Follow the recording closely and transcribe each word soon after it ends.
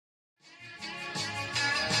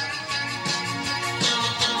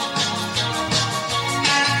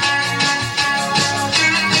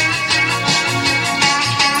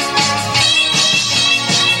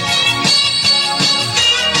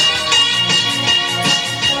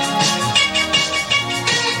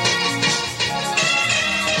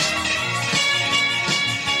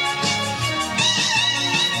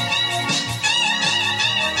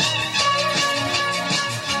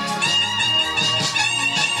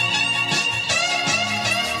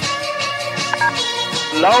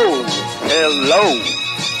Hello, hello.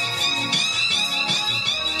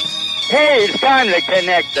 Hey, it's time to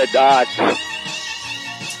connect the dots.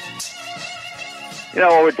 You know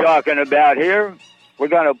what we're talking about here? We're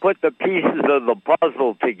going to put the pieces of the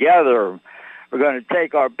puzzle together. We're going to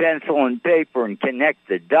take our pencil and paper and connect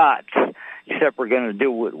the dots, except we're going to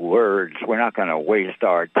do it with words. We're not going to waste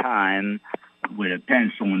our time with a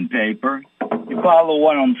pencil and paper. You follow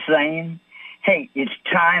what I'm saying? Hey, it's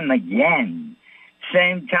time again.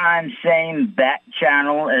 Same time, same bat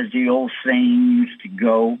channel as the old saying used to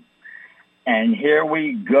go. And here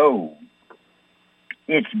we go.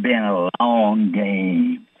 It's been a long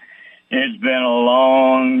day. It's been a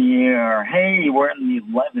long year. Hey, we're in the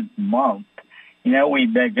 11th month. You know,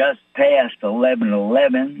 we've just passed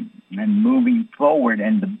 11/11 and moving forward.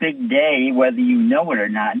 And the big day, whether you know it or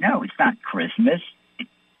not, no, it's not Christmas.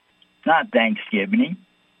 It's not Thanksgiving.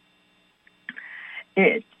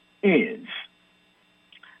 It is,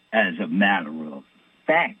 as a matter of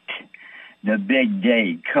fact, the big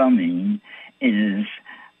day coming is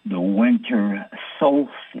the winter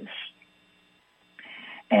solstice.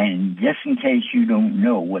 And just in case you don't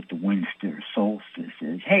know what the winter solstice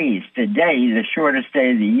is, hey, it's today, the shortest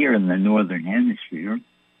day of the year in the northern hemisphere.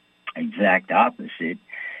 Exact opposite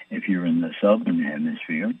if you're in the southern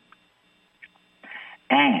hemisphere.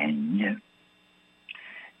 And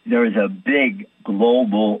there's a big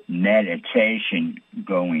global meditation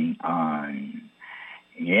going on.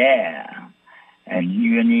 Yeah. And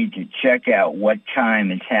you need to check out what time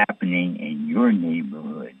it's happening in your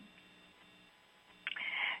neighborhood.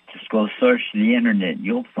 Just go search the internet.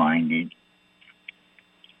 You'll find it.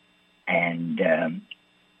 And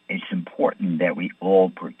it's important that we all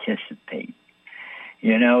participate.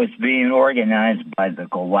 You know, it's being organized by the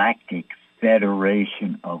Galactic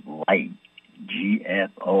Federation of Light,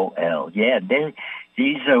 GFOL. Yeah,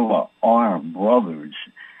 these are our brothers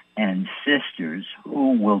and sisters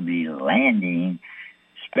who will be landing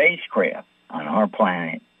spacecraft on our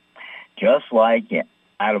planet, just like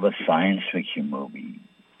out of a science fiction movie.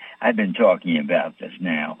 I've been talking about this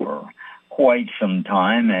now for quite some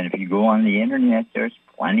time, and if you go on the internet, there's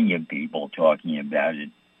plenty of people talking about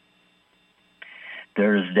it.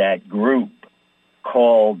 There's that group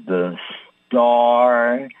called the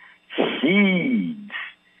Star Seeds.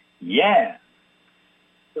 Yeah,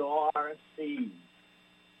 Star Seeds.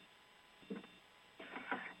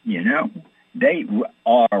 You know, they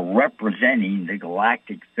are representing the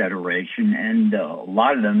Galactic Federation, and a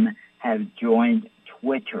lot of them have joined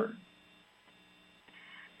Twitter.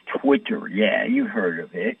 Twitter, yeah, you heard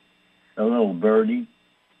of it. The little birdie.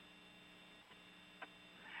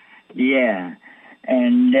 Yeah,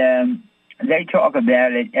 and they talk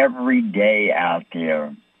about it every day out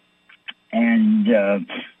there. And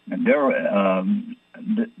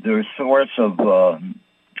their source of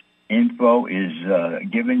info is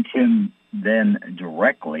given to them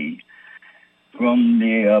directly from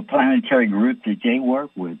the planetary group that they work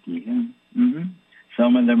with. Yeah. Mm-hmm.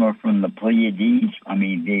 Some of them are from the Pleiades. I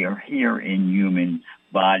mean, they are here in human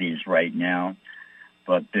bodies right now,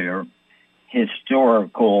 but their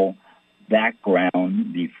historical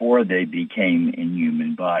background before they became in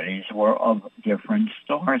human bodies were of different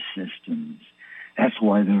star systems. That's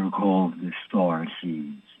why they're called the Star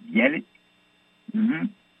Seeds. Get it? Mm-hmm.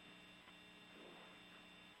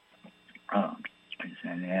 Oh, I just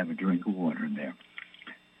had to have a drink of water there.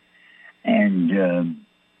 And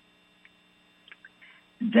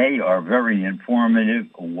they are very informative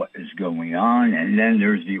of what is going on. And then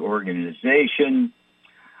there's the organization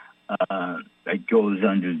that goes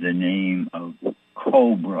under the name of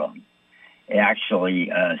COBRA. Actually,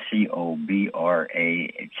 COBRA,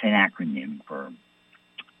 it's an acronym for,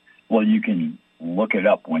 well, you can look it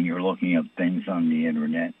up when you're looking up things on the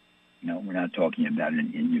internet. No, we're not talking about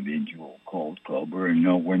an individual called COBRA.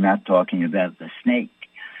 No, we're not talking about the snake.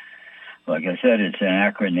 Like I said, it's an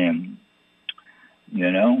acronym.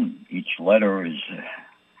 You know, each letter is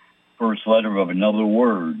first letter of another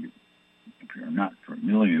word. If you're not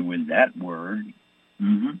familiar with that word,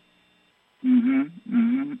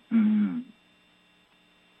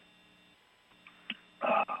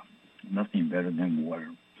 nothing better than water.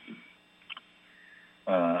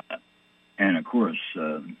 And of course,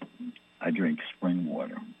 I drink spring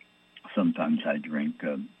water. Sometimes I drink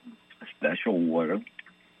special water,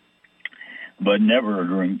 but never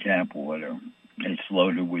drink tap water. It's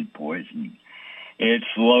loaded with poison. It's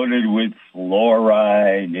loaded with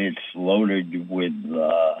fluoride. It's loaded with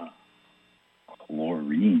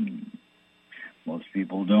chlorine. Most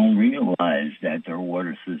people don't realize that their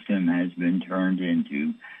water system has been turned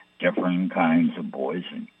into different kinds of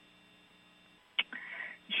poison.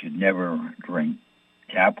 You should never drink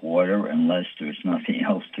tap water unless there's nothing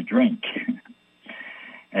else to drink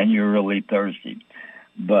and you're really thirsty.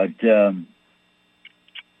 But,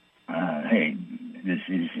 hey, this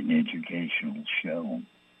is an educational show.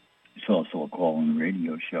 It's also a call-in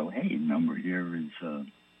radio show. Hey, the number here is,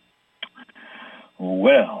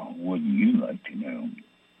 well, wouldn't you like to know?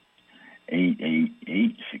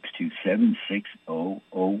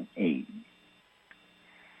 888-627-6008.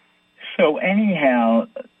 So anyhow,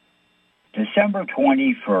 December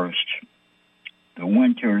 21st, the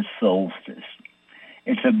winter solstice.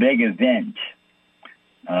 It's a big event.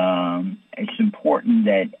 It's important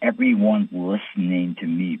that everyone listening to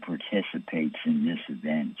me participates in this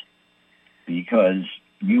event because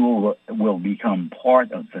you will become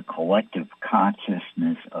part of the collective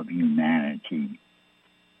consciousness of humanity.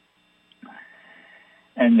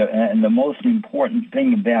 And the most important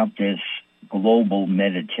thing about this global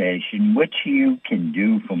meditation, which you can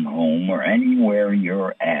do from home or anywhere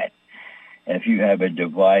you're at, if you have a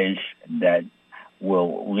device that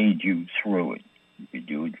will lead you through it. You can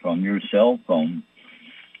do it from your cell phone,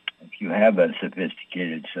 if you have a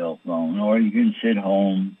sophisticated cell phone, or you can sit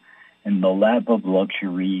home in the lap of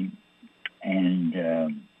luxury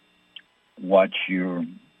and watch your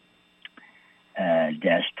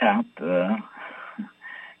desktop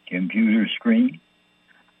computer screen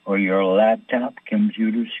or your laptop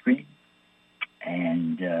computer screen.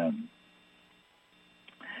 And the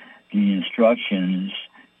instructions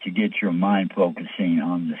to get your mind focusing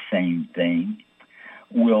on the same thing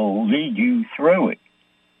will lead you through it.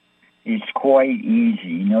 It's quite easy.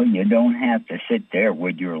 You know, you don't have to sit there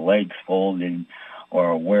with your legs folded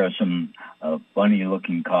or wear some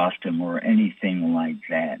funny-looking costume or anything like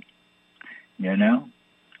that. You know,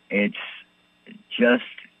 it's just,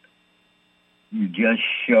 you just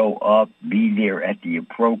show up, be there at the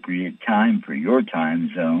appropriate time for your time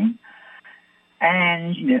zone,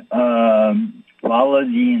 and follow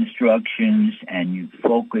the instructions, and you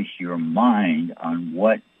focus your mind on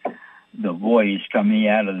what the voice coming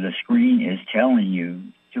out of the screen is telling you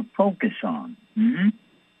to focus on.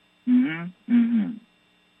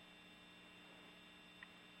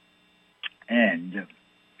 And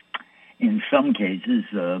in some cases,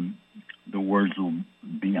 the words will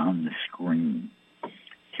be on the screen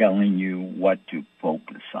telling you what to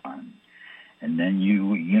focus on. And then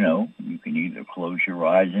you can either close your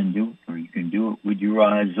eyes and do it, or you can do it with your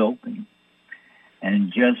eyes open.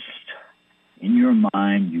 And just in your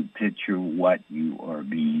mind, you picture what you are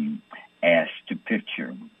being asked to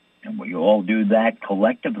picture. And we all do that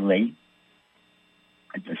collectively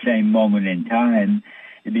at the same moment in time.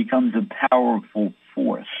 It becomes a powerful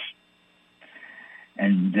force.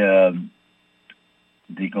 And the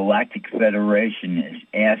Galactic Federation is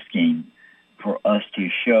asking for us to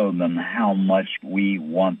show them how much we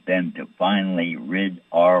want them to finally rid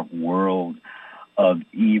our world of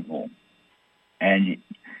evil. And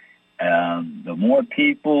the more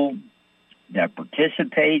people that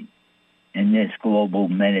participate in this global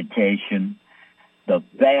meditation, the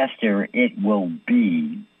faster it will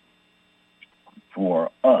be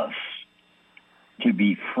for us to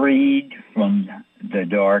be freed from the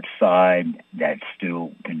dark side that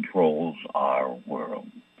still controls our world.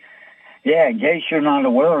 Yeah, in case you're not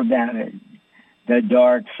aware about it, the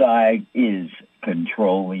dark side is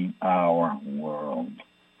controlling our world.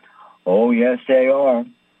 Oh, yes, they are.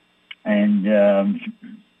 And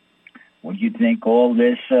what do you think all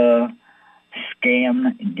this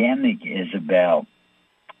scam-demic is about?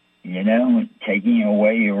 You know, taking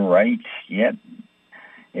away your rights? Yep.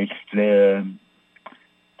 It's the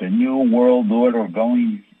New World Order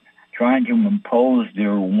trying to impose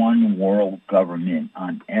their one world government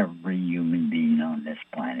on every human being on this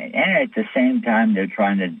planet. And at the same time, they're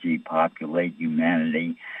trying to depopulate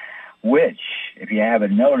humanity, which, if you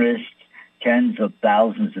haven't noticed, tens of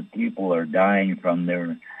thousands of people are dying from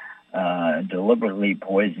their deliberately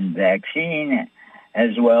poisoned vaccine,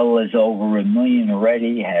 as well as over 1 million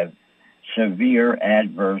already have severe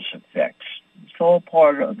adverse effects. It's all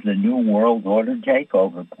part of the New World Order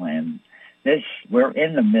takeover plan. We're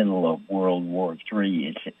in the middle of World War III.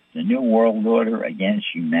 It's the New World Order against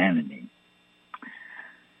humanity.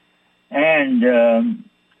 And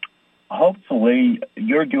hopefully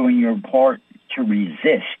you're doing your part to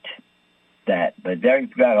resist that. But they've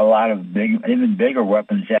got a lot of even bigger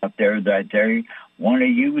weapons out there that they want to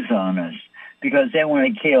use on us because they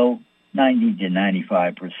want to kill 90 to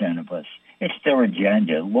 95% of us. It's their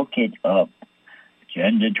agenda. Look it up.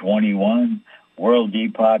 Agenda 21, world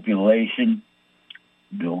depopulation.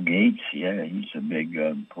 Bill Gates, yeah, he's a big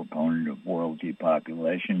proponent of world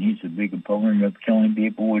depopulation. He's a big proponent of killing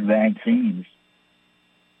people with vaccines.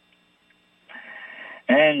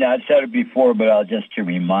 And I've said it before, but I'll just to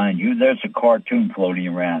remind you, there's a cartoon floating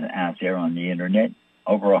around out there on the internet,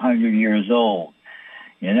 over 100 years old.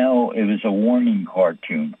 You know, it was a warning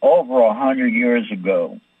cartoon over 100 years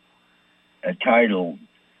ago, titled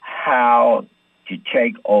How to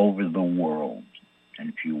Take Over the World. And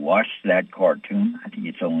if you watch that cartoon, I think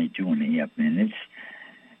it's only 2.5 minutes,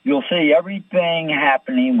 you'll see everything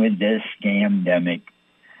happening with this scamdemic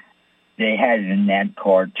they had in that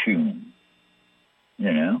cartoon.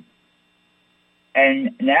 You know?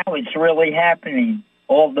 And now it's really happening.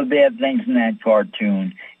 All the bad things in that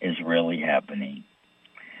cartoon is really happening.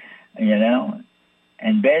 You know?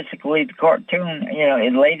 And basically the cartoon, you know,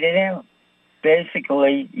 it laid it out.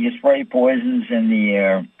 Basically, you spray poisons in the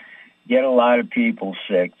air, get a lot of people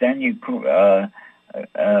sick. Then you call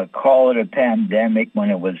it a pandemic when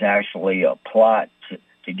it was actually a plot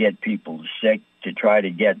to get people sick, to try to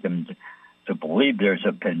get them to believe there's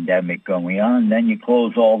a pandemic going on. Then you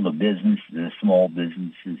close all the businesses, the small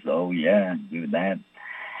businesses. Oh, yeah, do that.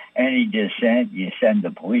 Any dissent, you send the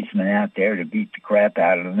policeman out there to beat the crap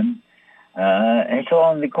out of them. It's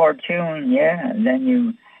all in the cartoon, yeah. And then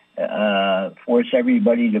you force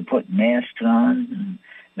everybody to put masks on. And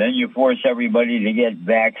then you force everybody to get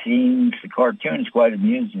vaccines. The cartoon's quite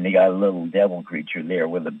amusing. They got a little devil creature there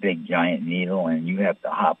with a big giant needle, and you have to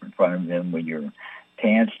hop in front of him with your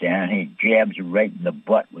pants down. He jabs you right in the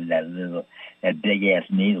butt with that big ass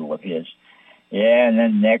needle of his. Yeah, and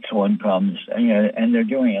then the next one comes, you know, and they're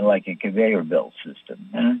doing it like a conveyor belt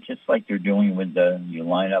system, just like they're doing with you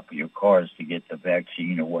line up your cars to get the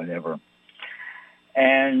vaccine or whatever.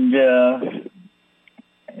 And it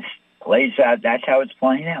plays out. That's how it's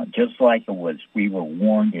playing out, just like it was. We were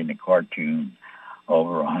warned in the cartoon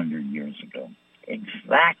over 100 years ago.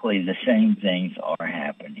 Exactly the same things are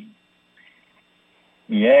happening.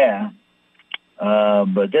 Yeah,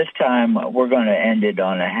 but this time we're going to end it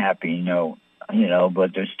on a happy note, you know,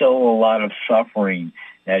 but there's still a lot of suffering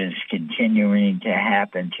that is continuing to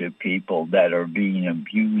happen to people that are being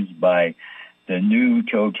abused by the new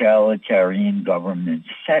totalitarian government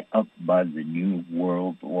set up by the New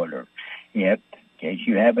World Order. Yep, in case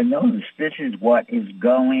you haven't noticed, this is what is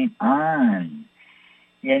going on.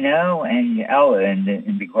 You know, and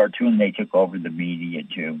in the cartoon, they took over the media,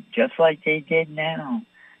 too, just like they did now,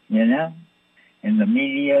 you know. In the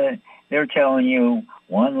media, they're telling you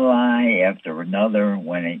one lie after another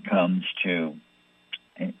when it comes to,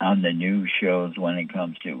 on the news shows, when it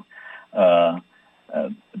comes to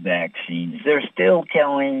vaccines. They're still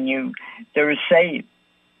telling you they're safe.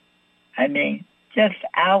 I mean, just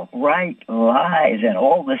outright lies, and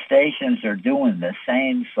all the stations are doing the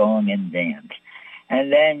same song and dance. And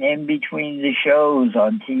then in between the shows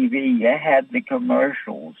on TV, you have the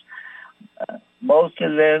commercials. Most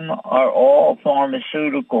of them are all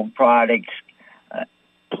pharmaceutical products,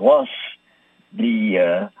 plus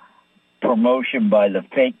the promotion by the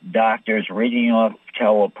fake doctors reading off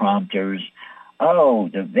teleprompters. Oh,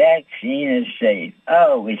 the vaccine is safe.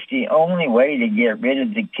 Oh, it's the only way to get rid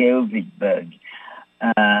of the COVID bug.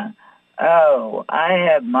 Oh, I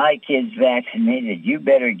have my kids vaccinated. You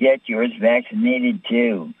better get yours vaccinated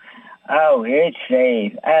too. Oh, it's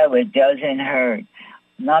safe. Oh, it doesn't hurt.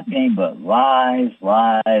 Nothing but lies,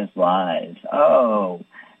 lies, lies. Oh,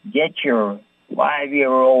 get your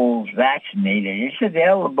 5-year-olds vaccinated. It's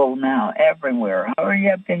available now everywhere. Hurry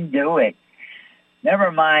up and do it.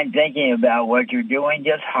 Never mind thinking about what you're doing.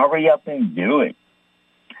 Just hurry up and do it.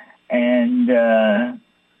 And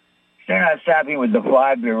they're not stopping with the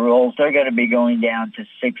 5-year-olds. They're going to be going down to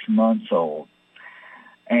 6 months old.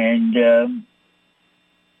 And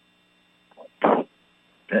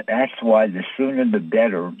that's why the sooner the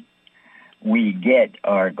better we get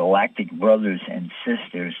our galactic brothers and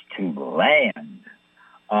sisters to land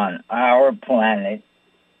on our planet.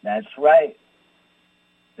 That's right.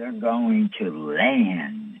 They're going to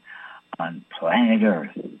land on planet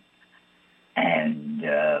Earth and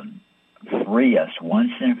free us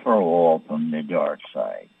once and for all from the dark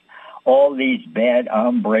side. All these bad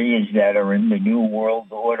hombres that are in the New World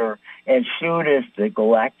Order, as soon as the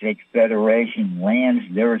Galactic Federation lands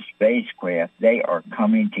their spacecraft, they are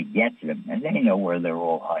coming to get them. And they know where they're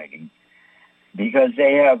all hiding because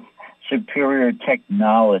they have superior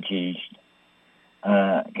technologies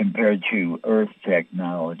compared to Earth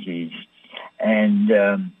technologies.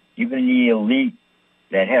 And even the elite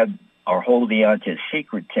that are holding on to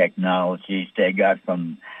secret technologies they got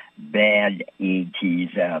from bad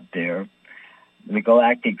ETs out there. The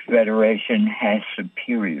Galactic Federation has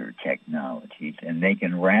superior technologies, and they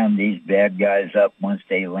can round these bad guys up once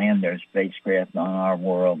they land their spacecraft on our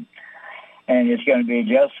world. And it's going to be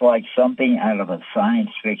just like something out of a science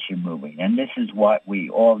fiction movie. And this is what we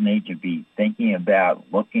all need to be thinking about,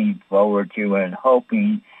 looking forward to, and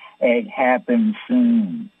hoping it happens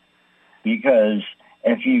soon. Because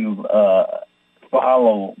if you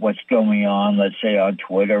follow what's going on, let's say on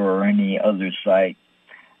Twitter or any other site,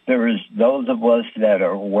 there is those of us that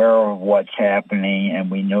are aware of what's happening,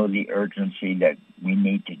 and we know the urgency that we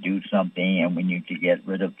need to do something and we need to get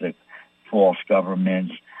rid of the false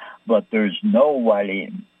governments. But there's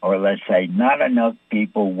nobody, or let's say not enough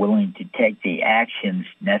people willing to take the actions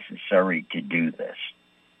necessary to do this.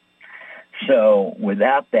 So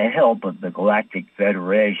without the help of the Galactic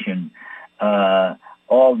Federation,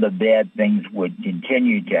 all the bad things would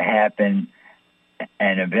continue to happen,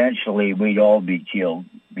 and eventually we'd all be killed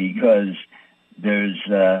because there's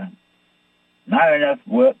not enough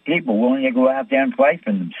people willing to go out there and fight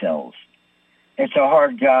for themselves. It's a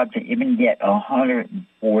hard job to even get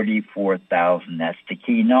 144,000, that's the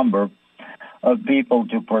key number, of people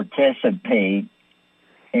to participate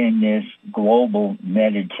in this global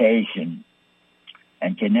meditation.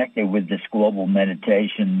 And connected with this global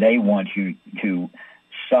meditation, they want you to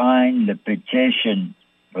sign the petition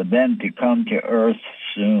for them to come to Earth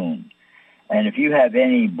soon. And if you have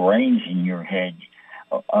any brains in your head,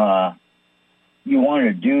 you want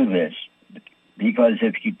to do this. Because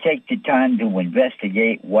if you take the time to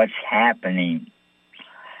investigate what's happening,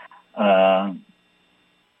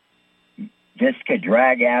 this could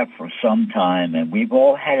drag out for some time. And we've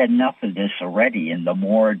all had enough of this already. And the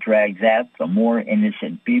more it drags out, the more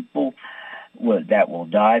innocent people that will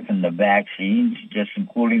die from the vaccines, just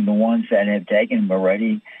including the ones that have taken them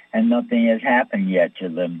already. And nothing has happened yet to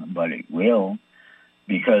them, but it will.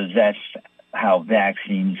 Because that's how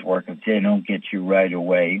vaccines work. If they don't get you right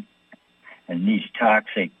away, and these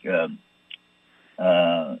toxic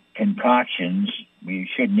concoctions, we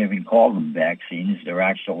shouldn't even call them vaccines. They're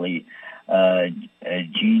actually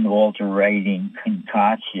gene-altering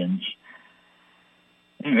concoctions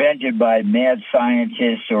invented by mad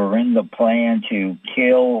scientists who are in the plan to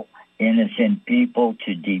kill innocent people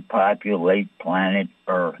to depopulate planet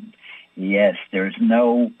Earth. Yes, there's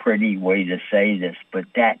no pretty way to say this,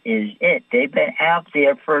 but that is it. They've been out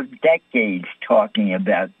there for decades talking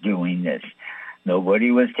about doing this.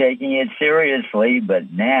 Nobody was taking it seriously,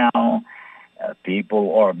 but now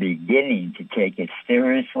people are beginning to take it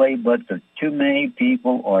seriously, but too many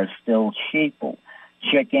people are still sheeple,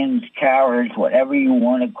 chickens, cowards, whatever you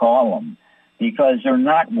want to call them, because they're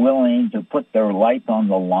not willing to put their life on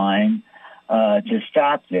the line to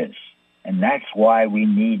stop this. And that's why we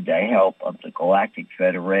need the help of the Galactic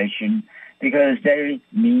Federation, because they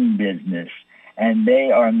mean business, and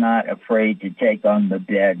they are not afraid to take on the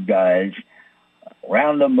bad guys,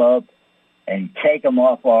 round them up, and take them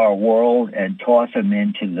off our world and toss them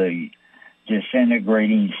into the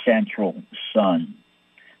disintegrating central sun.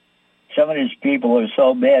 Some of these people are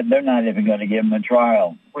so bad, they're not even going to give them a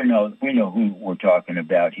trial. We know who we're talking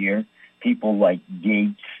about here. People like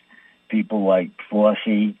Gates, people like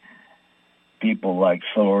Flossie, people like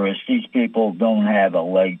Soros. These people don't have a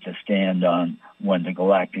leg to stand on when the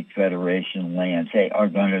Galactic Federation lands. They are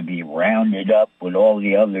going to be rounded up with all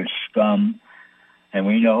the other scum, and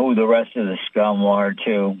we know who the rest of the scum are,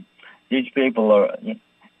 too. These people are,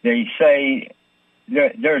 they say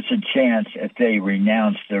there's a chance if they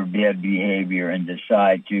renounce their bad behavior and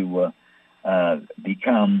decide to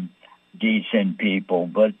become decent people.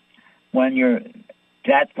 But when you're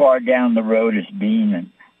that far down the road as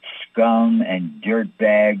being scum and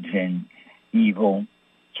dirtbags and evil,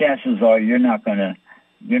 chances are you're not going to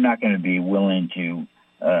be willing to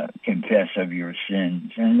confess of your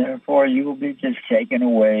sins, and therefore you will be just taken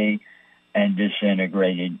away and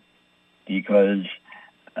disintegrated because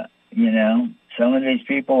some of these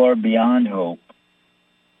people are beyond hope.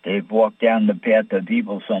 They've walked down the path of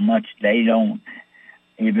evil so much they don't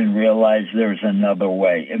even realize there's another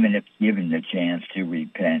way, even if given the chance to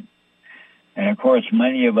repent. And of course,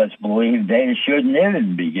 many of us believe they shouldn't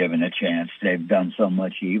even be given a chance. They've done so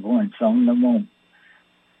much evil, and some of them won't.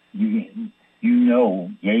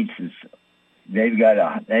 Gates they've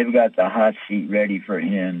got the hot seat ready for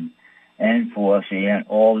him and Flossie and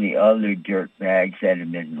all the other dirtbags that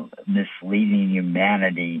have been misleading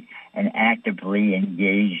humanity and actively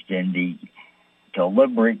engaged in the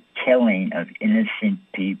deliberate killing of innocent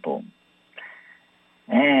people.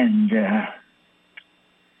 And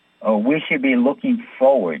we should be looking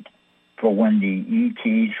forward for when the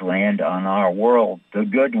ETs land on our world, the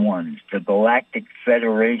good ones, the Galactic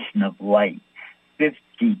Federation of Light,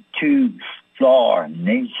 52 star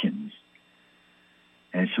nations.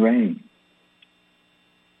 That's right.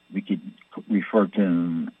 We could refer to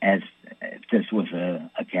them as, if this was a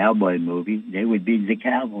cowboy movie, they would be the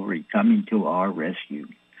cavalry coming to our rescue.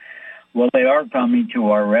 Well, they are coming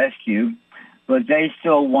to our rescue, but they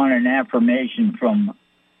still want an affirmation from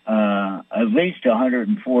at least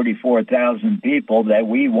 144,000 people that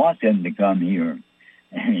we want them to come here.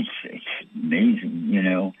 And it's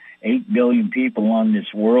amazing, 8 billion people on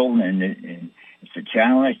this world, and it's a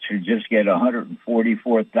challenge to just get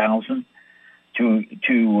 144,000 to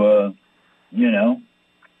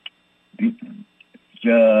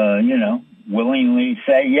willingly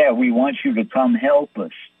say, yeah, we want you to come help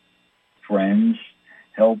us, friends,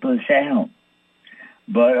 help us out.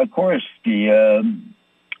 But of course, a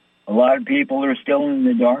lot of people are still in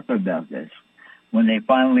the dark about this. When they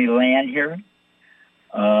finally land here,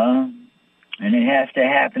 and it has to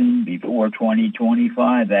happen before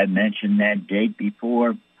 2025. I mentioned that date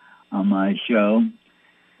before on my show.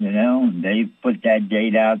 They put that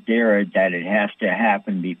date out there that it has to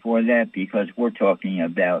happen before that, because we're talking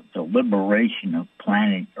about the liberation of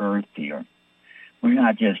planet Earth here. We're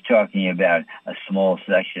not just talking about a small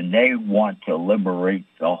section. They want to liberate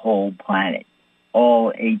the whole planet,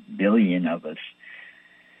 all 8 billion of us.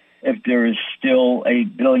 If there is still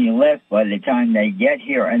 8 billion left by the time they get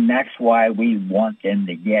here, and that's why we want them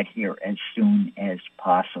to get here as soon as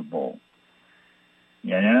possible.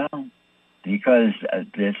 Because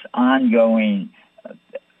of this ongoing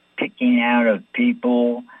picking out of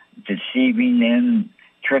people, deceiving them,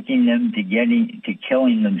 tricking them to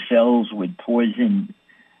killing themselves with poison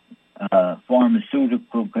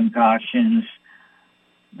pharmaceutical concoctions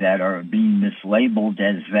that are being mislabeled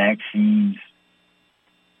as vaccines.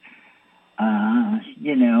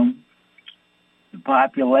 The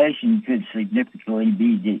population could significantly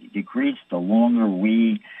be decreased the longer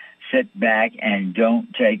we sit back and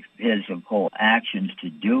don't take physical actions to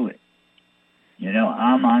do it.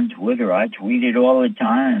 I'm on Twitter. I tweet it all the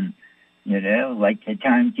time. Like the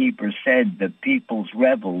timekeeper said, the people's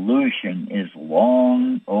revolution is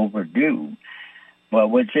long overdue. But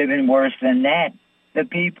what's even worse than that, the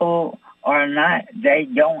people they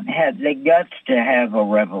don't have the guts to have a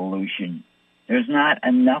revolution. There's not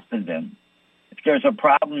enough of them. If there's a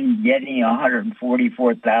problem getting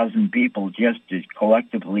 144,000 people just to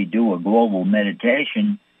collectively do a global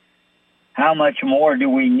meditation, how much more would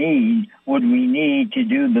we need to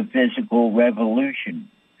do the physical revolution?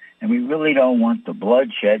 And we really don't want the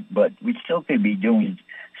bloodshed, but we still could be doing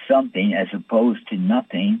something as opposed to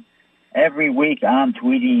nothing. Every week I'm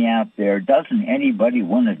tweeting out there, doesn't anybody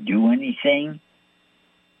want to do anything?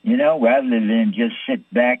 Rather than just sit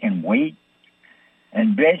back and wait.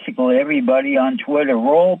 And basically everybody on Twitter,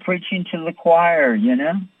 we're all preaching to the choir,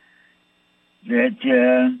 that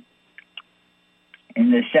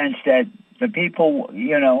in the sense that the people,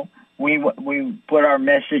 we put our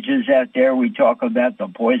messages out there. We talk about the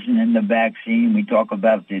poison in the vaccine. We talk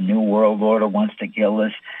about the New World Order wants to kill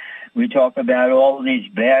us. We talk about all these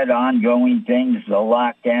bad ongoing things, the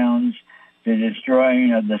lockdowns, the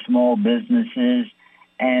destroying of the small businesses,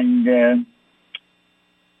 and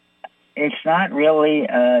it's not really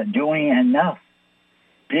doing enough.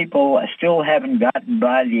 People still haven't gotten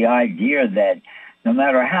by the idea that no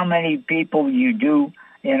matter how many people you do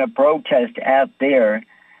in a protest out there,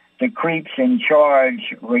 the creeps in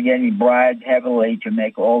charge were getting bribed heavily to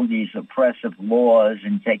make all these oppressive laws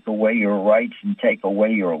and take away your rights and take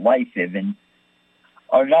away your life even,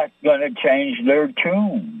 are not going to change their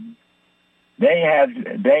tune. They have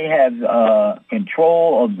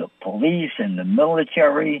control of the police and the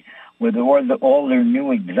military with all their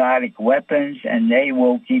new exotic weapons, and they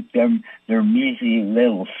will keep their measly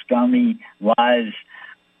little scummy lives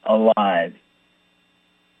alive.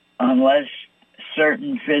 Unless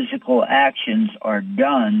certain physical actions are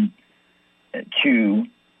done to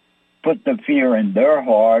put the fear in their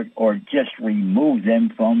heart or just remove them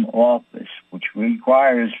from office, which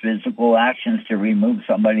requires physical actions to remove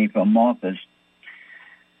somebody from office.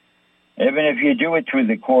 Even if you do it through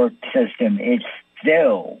the court system, it's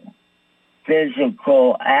still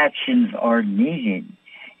physical actions are needed.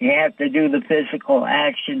 You have to do the physical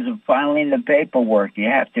actions of filing the paperwork. You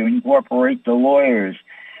have to incorporate the lawyers.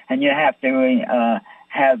 And you have to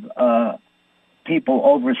have people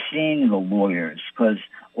overseeing the lawyers, because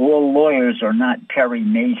all lawyers are not Perry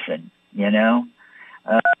Mason,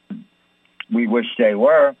 We wish they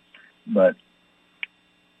were, but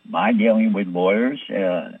my dealing with lawyers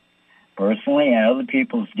personally, and other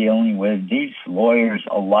people's dealing with these lawyers,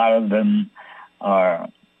 a lot of them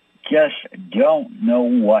just don't know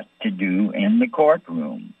what to do in the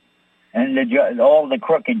courtroom. And all the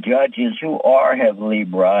crooked judges who are heavily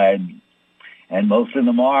bribed, and most of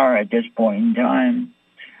them are at this point in time,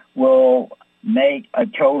 will make a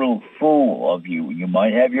total fool of you. You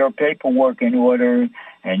might have your paperwork in order,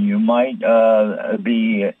 and you might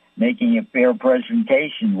be making a fair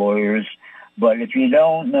presentation, lawyers, but if you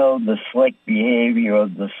don't know the slick behavior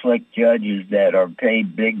of the slick judges that are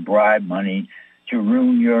paid big bribe money to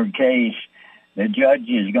ruin your case, the judge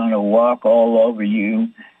is going to walk all over you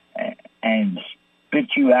and spit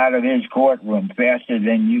you out of his courtroom faster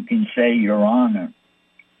than you can say Your Honor.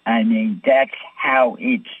 I mean, that's how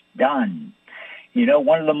it's done. You know,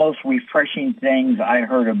 one of the most refreshing things I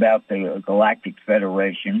heard about the Galactic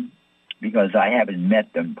Federation, because I haven't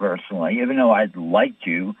met them personally, even though I'd like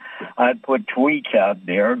to, I put tweets out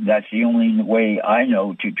there. That's the only way I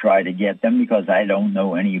know to try to get them, because I don't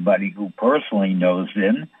know anybody who personally knows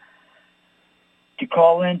them, to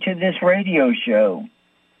call into this radio show,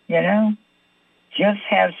 you know? Just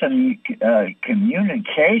have some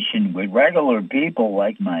communication with regular people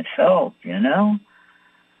like myself, you know?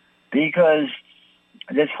 Because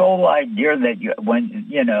this whole idea that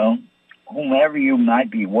whomever you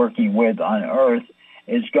might be working with on Earth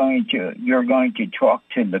you're going to talk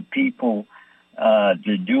to the people,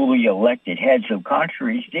 the duly elected heads of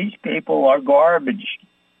countries. These people are garbage,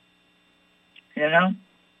 you know?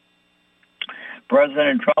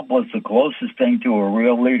 President Trump was the closest thing to a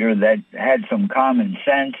real leader that had some common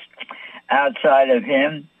sense. Outside of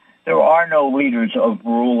him, there are no leaders of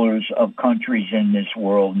rulers of countries in this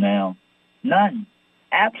world now. None.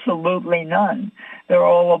 Absolutely none. They're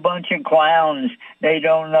all a bunch of clowns. They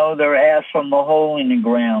don't know their ass from the hole in the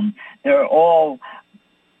ground. They're all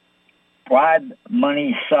bribe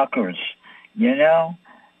money suckers, you know?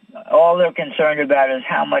 All they're concerned about is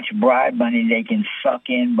how much bribe money they can suck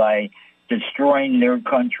in by destroying their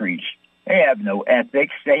countries. They have no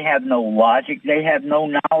ethics. They have no logic. They have no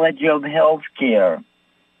knowledge of health care.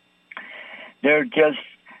 They're just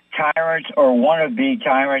tyrants or wannabe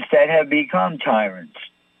tyrants that have become tyrants,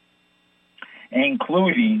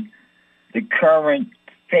 including the current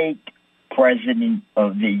fake president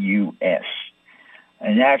of the U.S.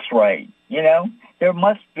 And that's right. You know, there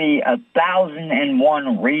must be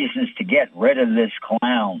 1,001 reasons to get rid of this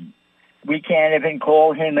clown. We can't even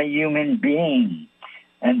call him a human being.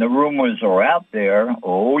 And the rumors are out there,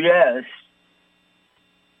 oh yes,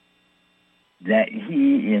 that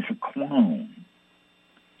he is a clone.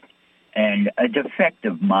 And a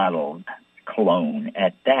defective model clone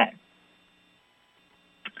at that.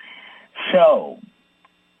 So,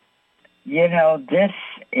 you know, this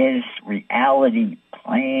is reality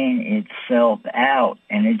playing itself out,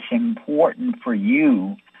 and it's important for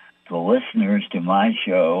you, the listeners to my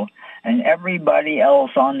show, and everybody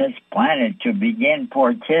else on this planet to begin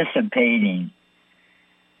participating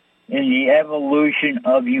in the evolution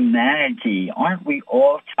of humanity. Aren't we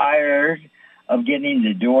all tired of getting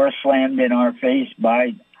the door slammed in our face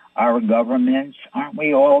by our governments? Aren't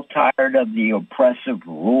we all tired of the oppressive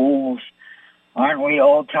rules? Aren't we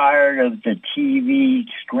all tired of the TV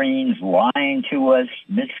screens lying to us,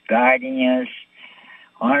 misguiding us?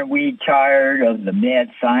 Aren't we tired of the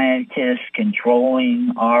mad scientists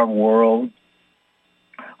controlling our world?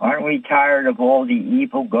 Aren't we tired of all the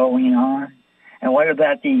evil going on? And what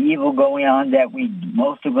about the evil going on that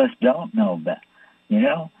most of us don't know about? You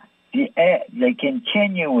know, the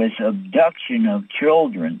continuous abduction of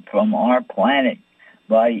children from our planet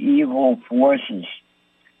by evil forces.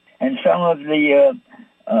 And some of the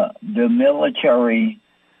military,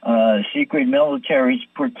 secret militaries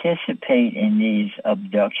participate in these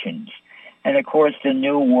abductions. And of course, the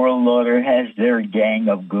New World Order has their gang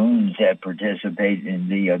of goons that participate in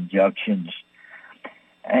the abductions.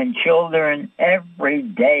 And children every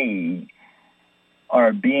day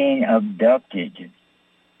are being abducted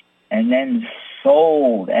and then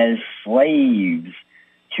sold as slaves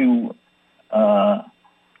to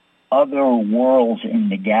other worlds in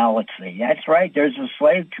the galaxy. That's right, there's a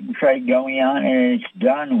slave trade going on, and it's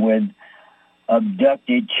done with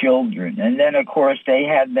abducted children. And then, of course, they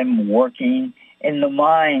have them working in the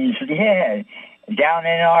mines, down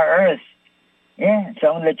in our Earth. Yeah,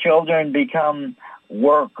 some of the children become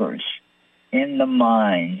workers in the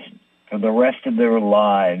mines for the rest of their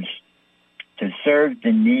lives to serve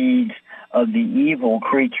the needs of the evil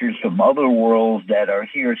creatures from other worlds that are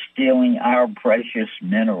here stealing our precious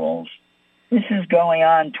minerals. This is going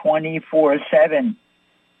on 24/7.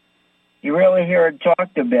 You really hear it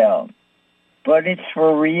talked about, but it's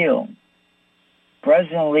for real.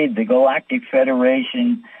 Presently, the Galactic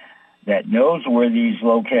Federation that knows where these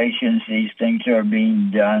locations, these things are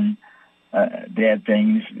being done, bad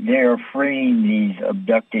things, they are freeing these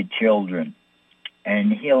abducted children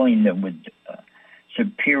and healing them with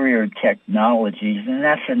superior technologies. And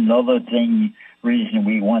that's another thing reason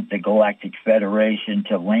we want the Galactic Federation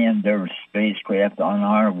to land their spacecraft on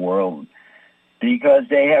our world, because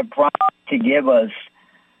they have promised to give us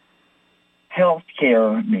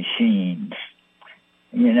healthcare machines,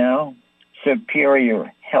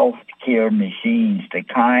 superior healthcare machines, the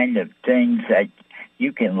kind of things that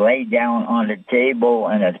you can lay down on a table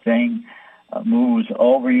and a thing moves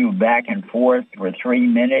over you back and forth for 3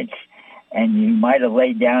 minutes, and you might have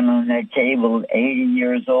laid down on that table at 80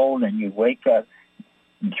 years old, and you wake up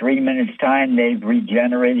in 3 minutes' time, they've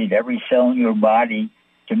regenerated every cell in your body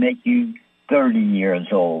to make you 30 years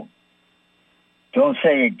old. Don't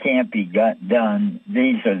say it can't be done.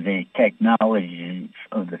 These are the technologies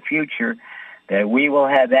of the future that we will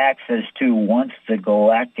have access to once the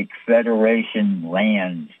Galactic Federation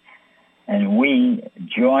lands and we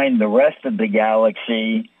join the rest of the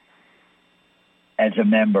galaxy as a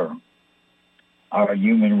member, our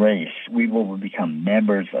human race. We will become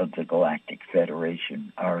members of the Galactic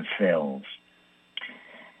Federation ourselves.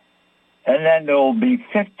 And then there will be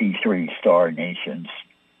 53 star nations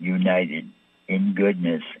united in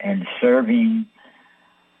goodness and serving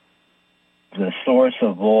the source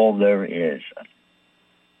of all there is,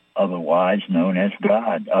 otherwise known as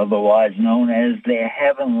God, otherwise known as the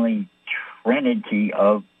heavenly Trinity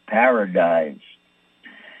of paradise.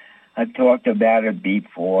 I've talked about it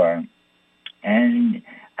before, and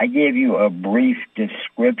I gave you a brief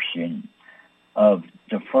description of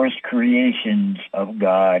the first creations of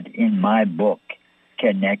God in my book,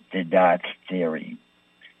 Connect the Dots Theory.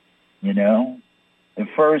 The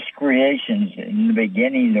first creations, in the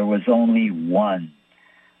beginning, there was only one.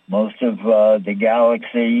 Most of the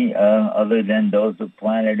galaxy, other than those of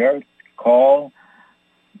planet Earth, call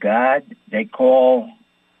God, they call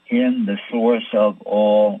him the source of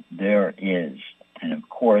all there is. And of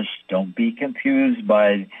course, don't be confused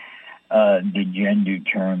by the gender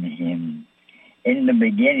term him. In the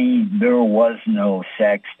beginning, there was no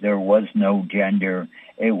sex, there was no gender,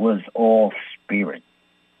 it was all spirit.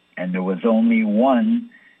 And there was only one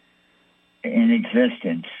in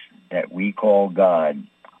existence that we call God.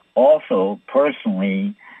 Also,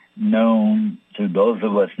 personally known to those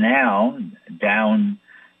of us now, down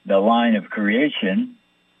the line of creation,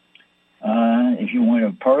 if you want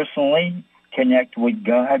to personally connect with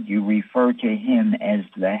God, you refer to him as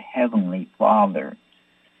the Heavenly Father.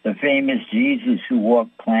 The famous Jesus who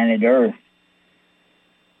walked planet Earth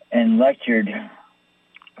and lectured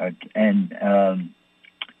and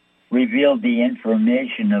revealed the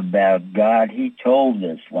information about God. He told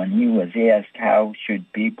us when he was asked how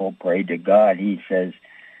should people pray to God, he says,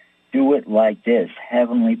 do it like this,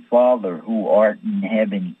 Heavenly Father who art in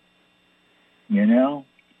heaven.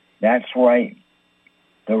 That's right.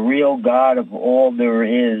 The real God of all there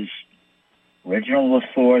is, original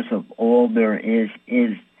source of all there is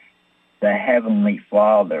the Heavenly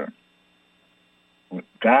Father.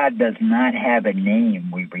 God does not have a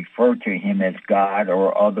name. We refer to him as God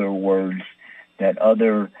or other words that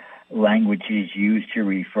other languages use to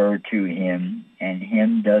refer to him, and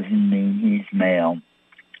him doesn't mean he's male.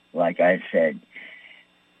 Like I said,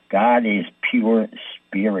 God is pure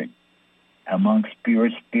spirit. Amongst pure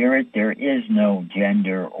spirit, there is no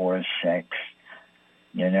gender or sex.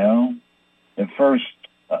 The first,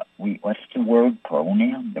 what's the word,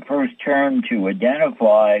 pronoun? The first term to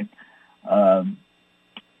identify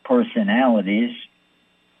personalities,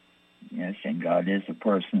 yes, and God is a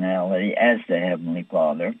personality as the Heavenly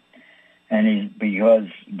Father, and because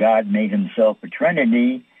God made himself a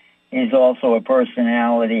Trinity, he's also a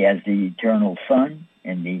personality as the eternal Son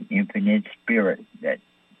and the infinite Spirit that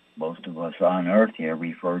most of us on earth here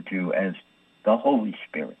refer to as the Holy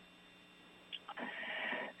Spirit.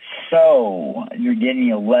 So, you're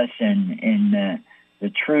getting a lesson in the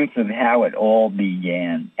truth of how it all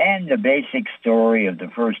began. And the basic story of the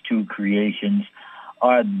first two creations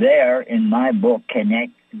are there in my book,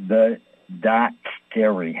 Connect the Dots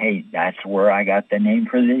Theory. Hey, that's where I got the name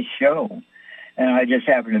for this show. And I just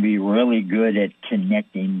happen to be really good at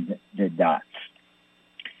connecting the dots.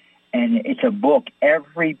 And it's a book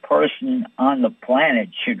every person on the planet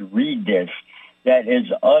should read this that is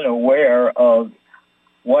unaware of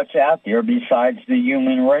what's out there besides the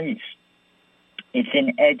human race. It's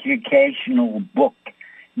an educational book.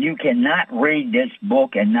 You cannot read this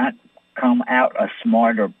book and not come out a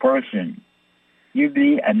smarter person. You'd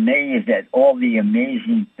be amazed at all the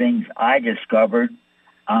amazing things I discovered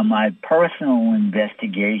on my personal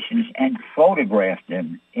investigations and photographed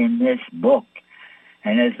them in this book.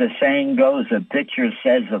 And as the saying goes, a picture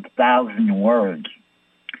says 1,000 words.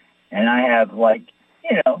 And I have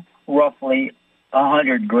roughly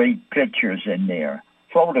 100 great pictures in there,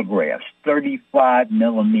 photographs, 35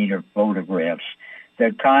 millimeter photographs,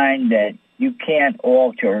 the kind that you can't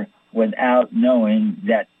alter without knowing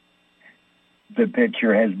that the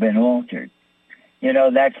picture has been altered. You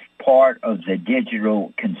know, that's part of the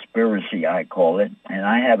digital conspiracy, I call it, and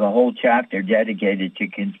I have a whole chapter dedicated to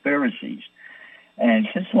conspiracies. And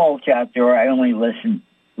it's a small chapter. I only list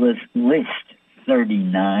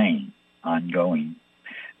 39 ongoing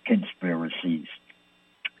conspiracies.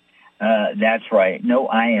 That's right. No,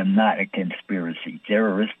 I am not a conspiracy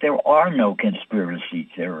theorist. There are no conspiracy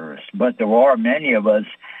theorists, but there are many of us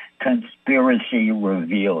conspiracy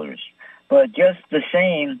revealers. But just the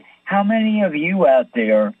same, how many of you out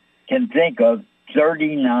there can think of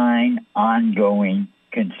 39 ongoing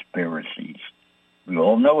conspiracies? We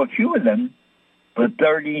all know a few of them, but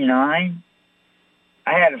 39?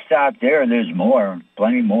 I had to stop there. There's more,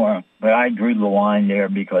 plenty more, but I drew the line there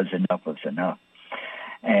because enough was enough.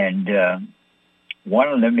 And one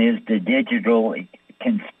of them is the digital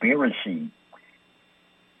conspiracy.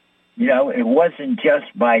 You know, it wasn't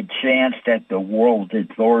just by chance that the world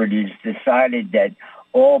authorities decided that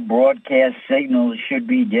all broadcast signals should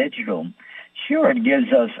be digital. Sure, it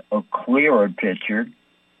gives us a clearer picture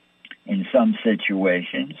in some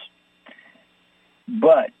situations,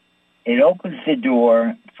 but it opens the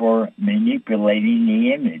door for manipulating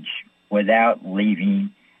the image without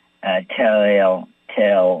leaving a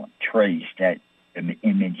telltale trace that the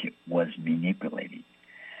image was manipulated.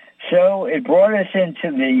 So it brought us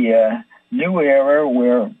into the new era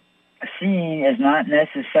where seeing is not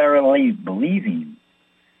necessarily believing.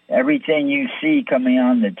 Everything you see coming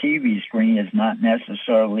on the TV screen is not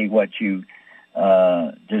necessarily what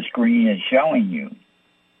the screen is showing you.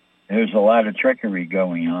 There's a lot of trickery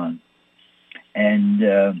going on.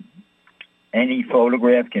 And any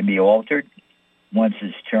photograph can be altered once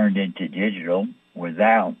it's turned into digital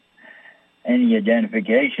without any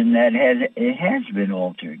identification that it has been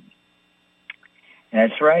altered.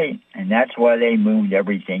 That's right, and that's why they moved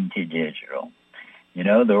everything to digital. You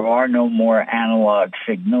know, there are no more analog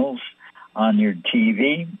signals on your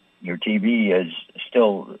TV. Your TV is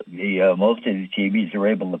still, most of the TVs are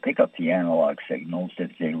able to pick up the analog signals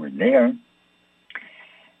if they were there.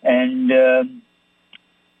 And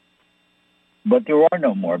but there are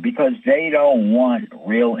no more because they don't want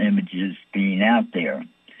real images being out there.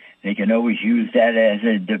 They can always use that as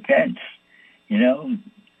a defense, you know,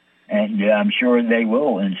 and I'm sure they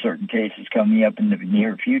will in certain cases coming up in the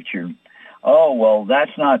near future. Oh, well,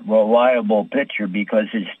 that's not a reliable picture because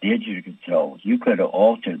it's digital. You could have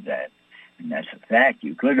altered that. And that's a fact.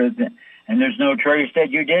 You could have, and there's no trace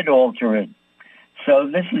that you did alter it. So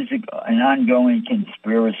this is an ongoing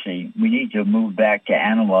conspiracy. We need to move back to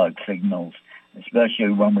analog signals, especially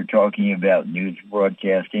when we're talking about news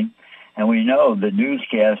broadcasting. And we know the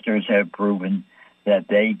newscasters have proven that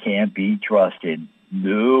they can't be trusted.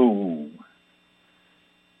 No.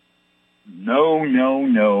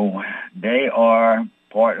 They are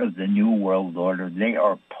part of the New World Order. They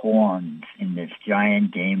are pawns in this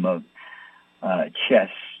giant game of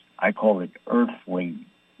chess. I call it earthly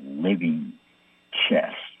living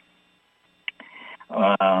chess,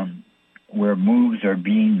 where moves are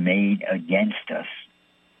being made against us.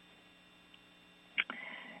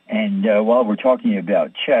 And while we're talking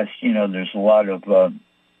about chess, you know, there's a lot of, well,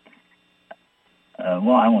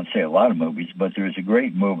 I won't say a lot of movies, but there's a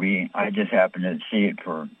great movie. I just happened to see it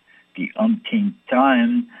for the umpteenth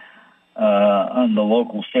time on the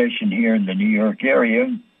local station here in the New York area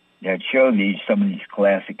that show some of these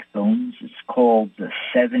classic films. It's called The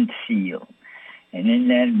Seventh Seal. And in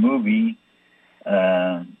that movie,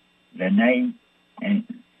 the knight and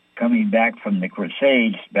coming back from the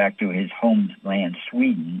Crusades back to his homeland,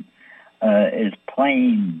 Sweden, is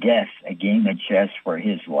playing death, a game of chess for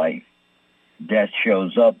his life. Death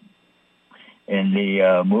shows up in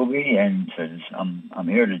the movie and says, I'm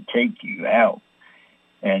here to take you out.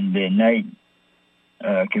 And the knight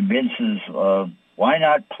convinces, why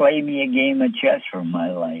not play me a game of chess for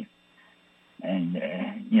my life? And,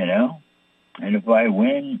 you know, and if I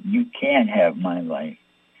win, you can't have my life.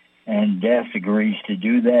 And Death agrees to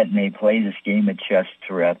do that, and they play this game of chess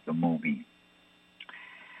throughout the movie.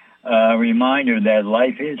 A reminder that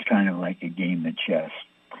life is kind of like a game of chess.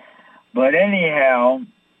 But anyhow,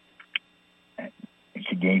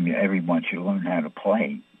 it's a game everyone should learn how to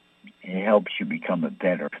play. It helps you become a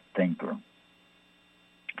better thinker.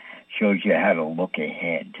 Shows you how to look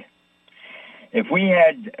ahead. If we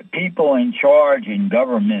had people in charge in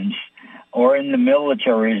governments or in the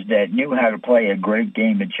militaries that knew how to play a great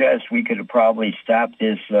game of chess, we could have probably stopped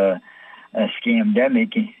this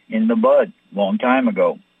scamdemic in the bud a long time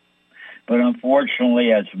ago. But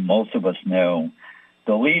unfortunately, as most of us know,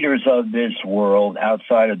 the leaders of this world,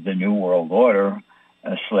 outside of the New World Order,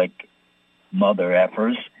 slick mother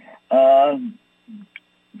effers,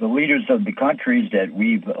 the leaders of the countries that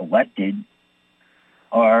we've elected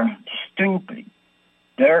are stupid.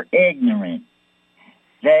 They're ignorant.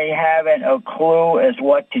 They haven't a clue as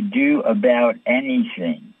what to do about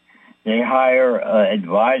anything. They hire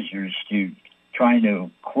advisors to trying to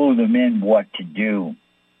clue them in what to do.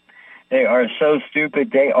 They are so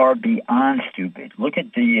stupid, they are beyond stupid. Look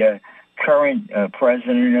at the current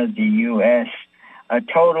president of the U.S., a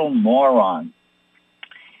total moron.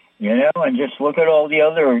 You know, and just look at all the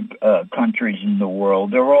other countries in the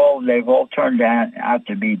world. They've all turned out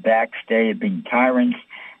to be backstabbing tyrants.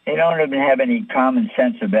 They don't even have any common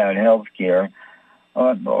sense about health care,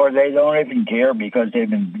 or they don't even care because they've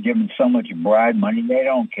been given so much bribe money. They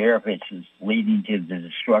don't care if it's leading to the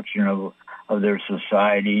destruction of their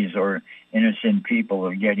societies, or innocent people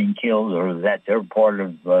are getting killed, or that they're part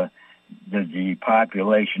of the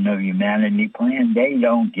population of humanity plan. They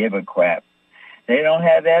don't give a crap. They don't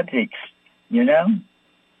have ethics, you know?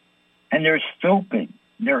 And they're stupid.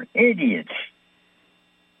 They're idiots.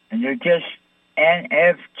 And they're just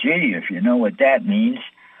NFG, if you know what that means.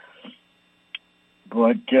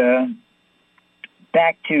 But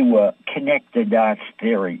back to Connect the Dots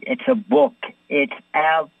theory. It's a book. It's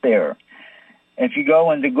out there. If you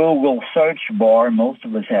go in the Google search bar, most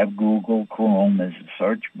of us have Google Chrome as a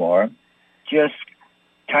search bar, just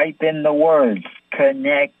type in the words,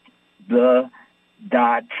 Connect the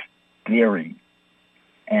Dots theory.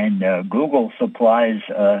 And Google supplies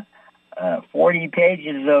 40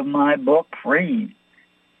 pages of my book free.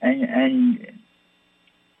 And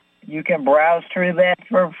you can browse through that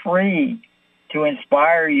for free to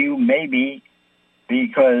inspire you, maybe,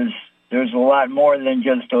 because there's a lot more than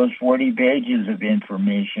just those 40 pages of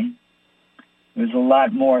information. There's a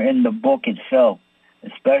lot more in the book itself,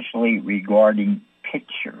 especially regarding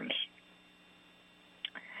pictures.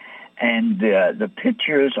 And the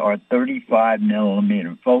pictures are 35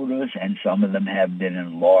 millimeter photos, and some of them have been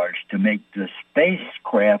enlarged to make the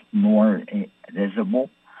spacecraft more visible,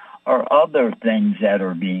 or other things that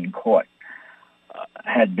are being caught,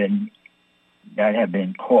 have been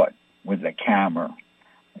caught with a camera.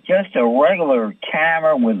 Just a regular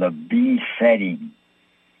camera with a B setting.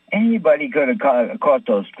 Anybody could have caught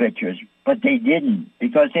those pictures, but they didn't,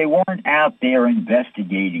 because they weren't out there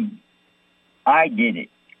investigating. I did it.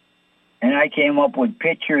 And I came up with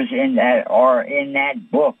pictures in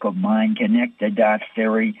that book of mine, Connect the Dots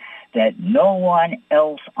Theory, that no one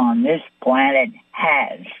else on this planet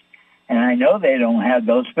has. And I know they don't have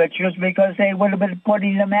those pictures because they would have been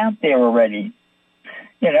putting them out there already.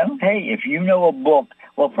 You know, hey, if you know a book,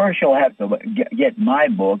 well, first you'll have to get my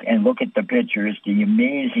book and look at the pictures, the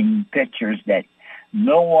amazing pictures that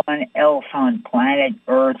no one else on planet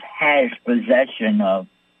Earth has possession of.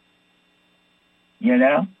 You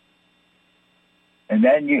know? And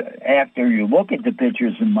then after you look at the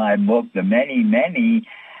pictures in my book, the many, many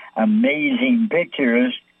amazing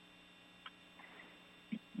pictures,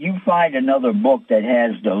 you find another book that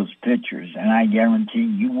has those pictures, and I guarantee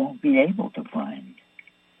you won't be able to find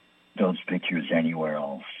those pictures anywhere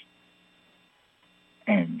else.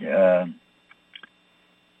 And,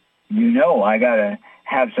 I got to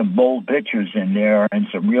have some bold pictures in there and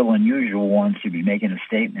some real unusual ones to be making a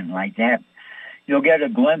statement like that. You'll get a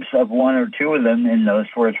glimpse of one or two of them in those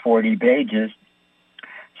first 40 pages.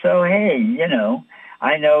 So, hey,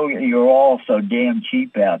 I know you're all so damn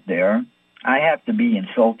cheap out there. I have to be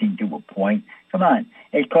insulting to a point. Come on.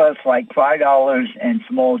 It costs like $5 and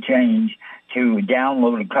small change to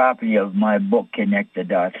download a copy of my book, Connect the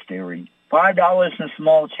Dots Theory. $5 and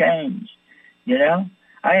small change,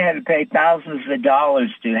 I had to pay thousands of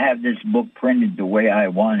dollars to have this book printed the way I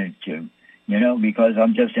wanted to, because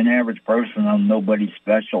I'm just an average person. I'm nobody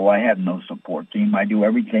special. I have no support team. I do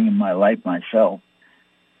everything in my life myself.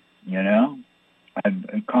 I've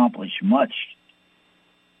accomplished much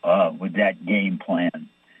with that game plan.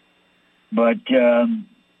 But,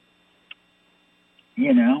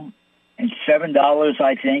 it's $7,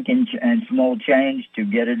 I think, and small change to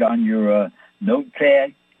get it on your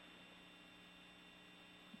notepad.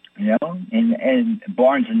 In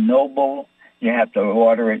Barnes and Noble, you have to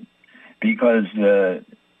order it because the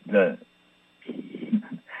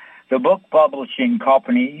book publishing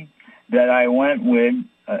company that I went with,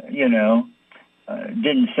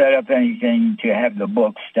 didn't set up anything to have the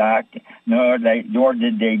book stocked, nor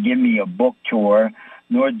did they give me a book tour,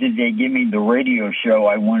 nor did they give me the radio show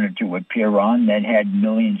I wanted to appear on that had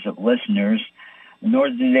millions of listeners, nor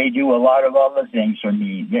did they do a lot of other things for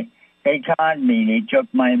me. They conned me. They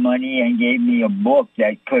took my money and gave me a book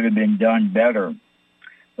that could have been done better.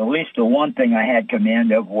 at least the one thing I had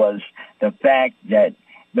command of was the fact that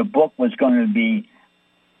the book was going to be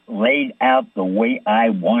laid out the way I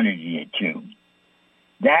wanted it to.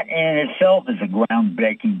 That in itself is a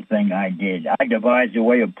groundbreaking thing I did. I devised a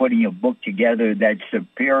way of putting a book together that's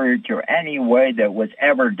superior to any way that was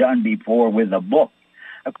ever done before with a book.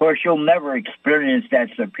 Of course, you'll never experience that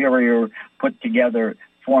superior put together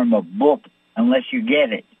form of book unless you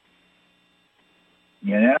get it.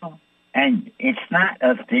 You know? And it's not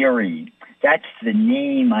a theory. That's the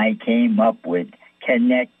name I came up with,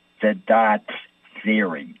 Connect the Dots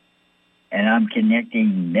Theory. And I'm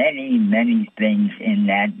connecting many, many things in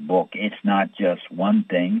that book. It's not just one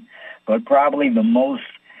thing, but probably the most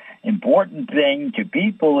important thing to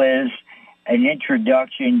people is an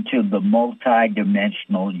introduction to the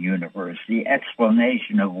multidimensional universe, the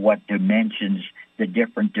explanation of what dimensions, the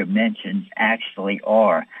different dimensions actually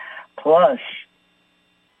are. Plus,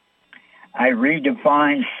 I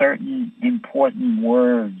redefine certain important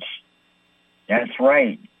words. That's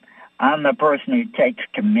right. I'm the person who takes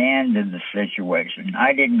command of the situation.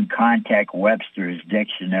 I didn't contact Webster's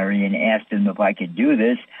dictionary and asked him if I could do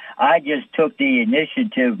this. I just took the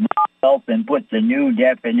initiative myself and put the new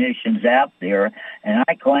definitions out there, and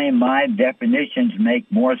I claim my definitions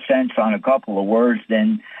make more sense on a couple of words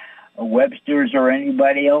than Webster's or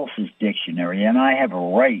anybody else's dictionary, and I have a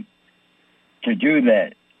right to do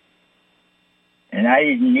that. And I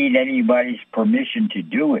didn't need anybody's permission to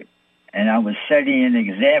do it. And I was setting an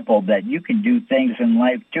example that you can do things in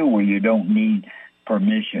life, too, where you don't need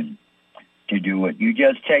permission to do it. You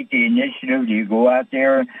just take the initiative, you go out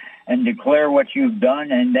there and declare what you've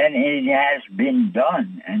done, and then it has been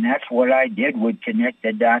done. And that's what I did with Connect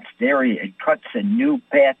the Dots Theory. It cuts a new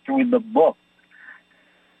path through the book,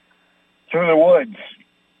 through the woods.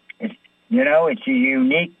 It's a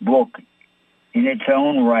unique book in its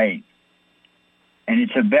own right. And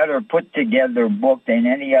it's a better put-together book than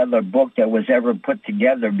any other book that was ever put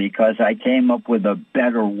together because I came up with a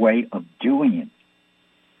better way of doing it.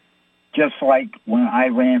 Just like when I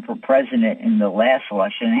ran for president in the last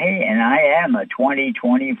election, hey, and I am a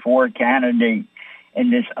 2024 candidate in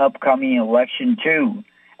this upcoming election too,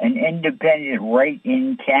 an independent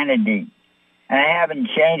write-in candidate. And I haven't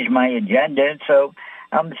changed my agenda, so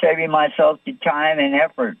I'm saving myself the time and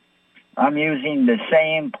effort. I'm using the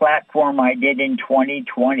same platform I did in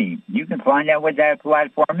 2020. You can find out what that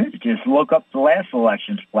platform is. Just look up the last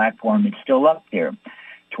election's platform. It's still up there.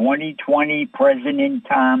 2020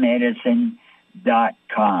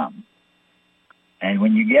 PresidentTomEdison.com. And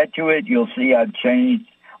when you get to it, you'll see I've changed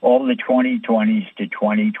all the 2020s to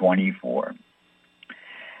 2024.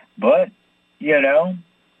 But,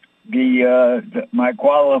 my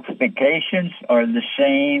qualifications are the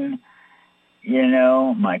same.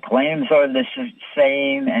 My claims are the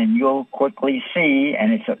same, and you'll quickly see,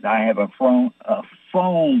 and I have a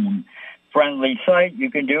phone-friendly site.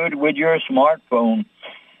 You can do it with your smartphone.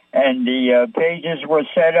 And the pages were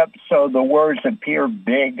set up so the words appear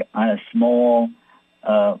big on a small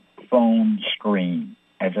phone screen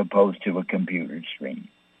as opposed to a computer screen.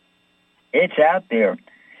 It's out there.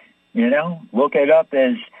 Look it up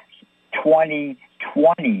as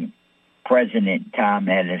 2020 President Tom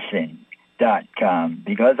Edison. .com,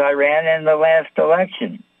 because I ran in the last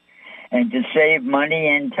election. And to save money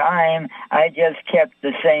and time, I just kept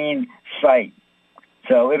the same site.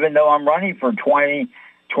 So even though I'm running for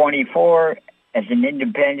 2024 as an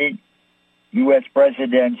independent U.S.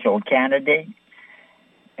 presidential candidate,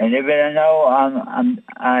 and even though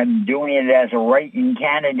I'm doing it as a write-in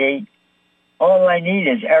candidate, all I need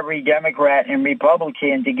is every Democrat and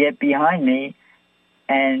Republican to get behind me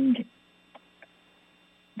and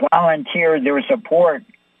volunteer their support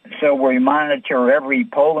so we monitor every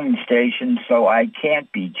polling station so I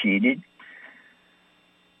can't be cheated.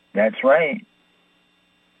 That's right.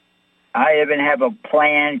 I even have a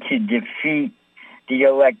plan to defeat the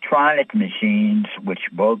electronic machines, which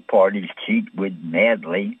both parties cheat with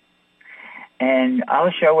madly, and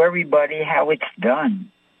I'll show everybody how it's done.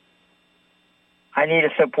 I need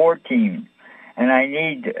a support team, and I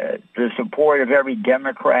need the support of every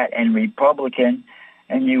Democrat and Republican.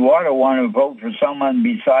 And you ought to want to vote for someone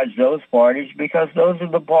besides those parties because those are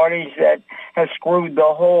the parties that have screwed the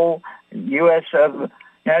whole United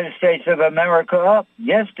States of America up.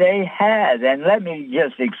 Yes, they have. And let me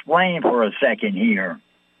just explain for a second here.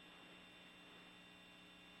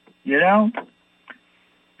 The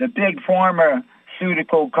big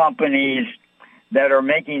pharmaceutical companies that are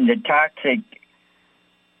making the toxic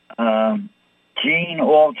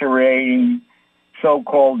gene-altering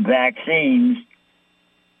so-called vaccines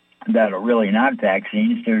that are really not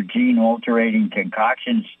vaccines. They're gene-altering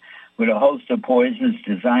concoctions with a host of poisons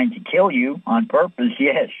designed to kill you on purpose,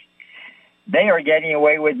 yes, they are getting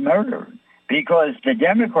away with murder because the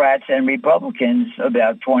Democrats and Republicans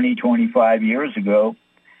about 20, 25 years ago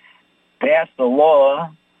passed a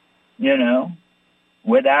law,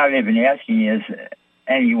 without even asking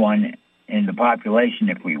anyone in the population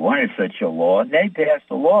if we wanted such a law. They passed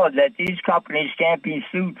a law that these companies can't be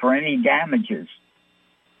sued for any damages.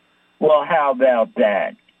 Well, how about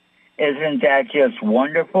that? Isn't that just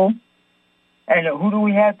wonderful? And who do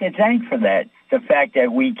we have to thank for that? The fact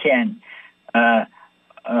that we can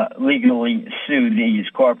legally sue these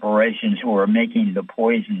corporations who are making the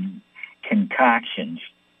poison concoctions.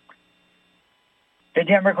 The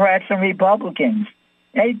Democrats and Republicans,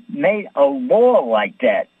 they made a law like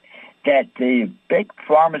that the big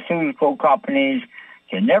pharmaceutical companies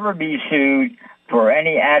can never be sued for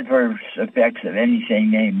any adverse effects of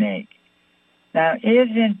anything they make. Now,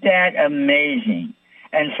 isn't that amazing?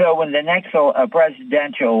 And so when the next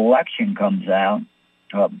presidential election comes out,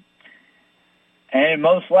 and it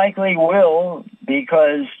most likely will,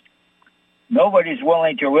 because nobody's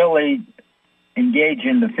willing to really engage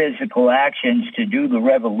in the physical actions to do the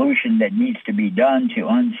revolution that needs to be done to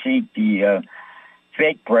unseat the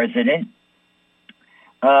fake president,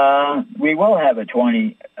 we will have a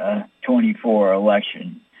 2024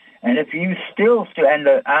 election. And if you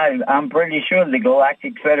I'm pretty sure the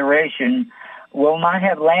Galactic Federation will not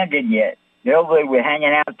have landed yet. They'll be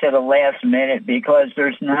hanging out to the last minute because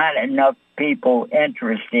there's not enough people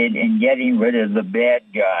interested in getting rid of the bad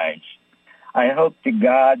guys. I hope to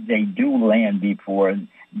God they do land before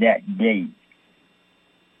that date.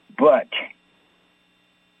 But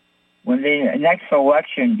when the next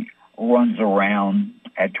election runs around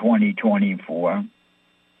at 2024,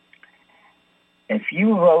 if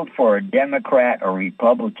you vote for a Democrat or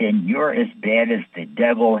Republican, you're as bad as the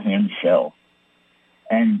devil himself.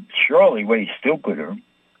 And surely way stupider.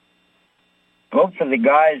 Vote for the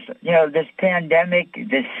guys, this pandemic,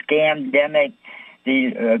 this scamdemic,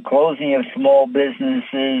 the closing of small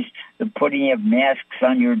businesses, the putting of masks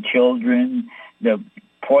on your children, the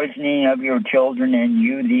poisoning of your children and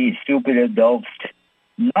you, these stupid adults.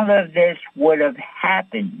 None of this would have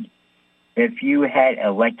happened if you had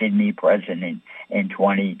elected me president in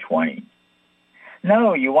 2020.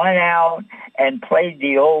 No, you went out and played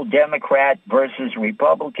the old Democrat versus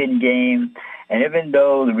Republican game, and even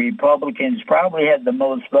though the Republicans probably had the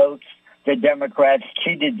most votes, the Democrats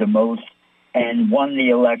cheated the most and won the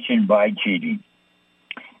election by cheating.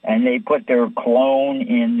 And they put their clone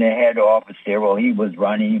in the head office there. Well, he was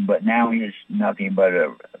running, but now he's nothing but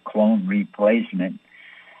a clone replacement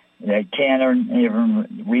that can't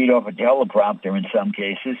even read off a teleprompter in some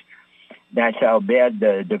cases. That's how bad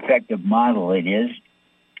the defective model it is.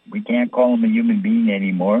 We can't call him a human being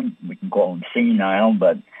anymore. We can call him senile,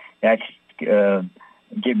 but that's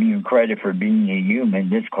giving you credit for being a human.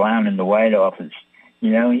 This clown in the White Office,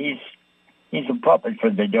 he's a puppet for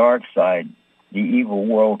the dark side, the evil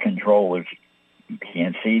world controllers. You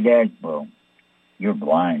can't see that? Well, you're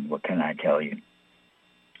blind. What can I tell you?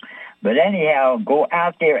 But anyhow, go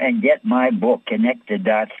out there and get my book, Connect the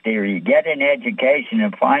Dots Theory. Get an education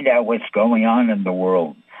and find out what's going on in the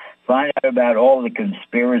world. Find out about all the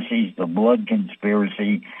conspiracies, the blood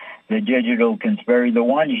conspiracy, the digital conspiracy, the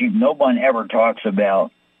ones no one ever talks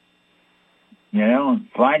about.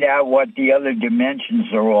 Find out what the other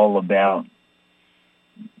dimensions are all about.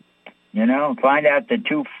 Find out the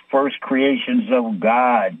two first creations of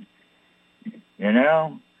God.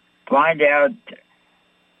 Find out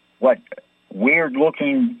what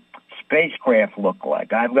weird-looking spacecraft look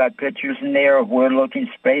like. I've got pictures in there of weird-looking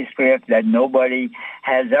spacecraft that nobody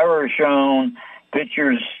has ever shown,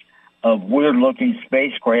 pictures of weird-looking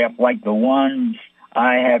spacecraft like the ones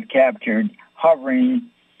I have captured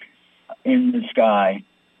hovering in the sky.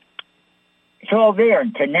 It's all there.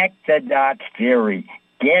 Connect the dots theory.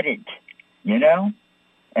 Get it,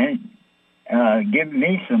 and give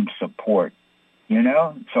me some support.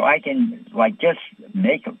 So I can just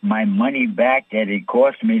make my money back that it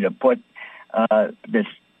cost me to put this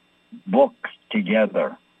book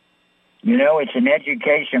together. It's an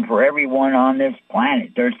education for everyone on this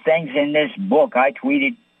planet. There's things in this book. I tweet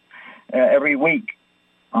it every week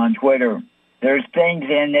on Twitter. There's things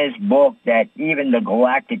in this book that even the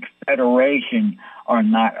Galactic Federation are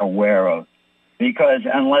not aware of. Because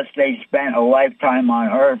unless they spent a lifetime on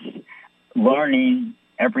Earth learning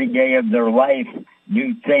every day of their life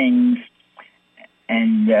new things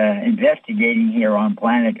and investigating here on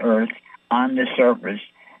planet Earth on the surface,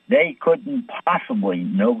 they couldn't possibly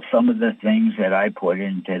know some of the things that I put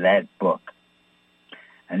into that book.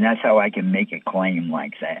 And that's how I can make a claim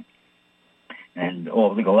like that. And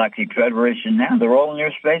all the Galactic Federation now, they're all in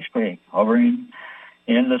their spacecraft, hovering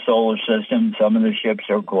in the solar system. Some of the ships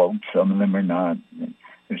are cloaked, some of them are not.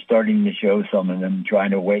 They're starting to show some of them,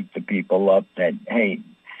 trying to wake the people up that, hey,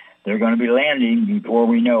 they're going to be landing before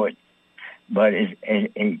we know it. But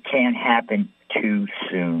it can't happen too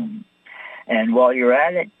soon. And while you're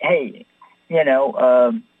at it, hey,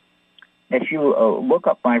 if you look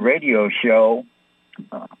up my radio show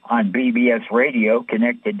on BBS Radio,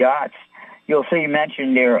 Connect the Dots, you'll see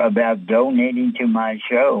mentioned there about donating to my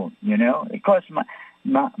show. It costs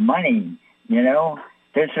money.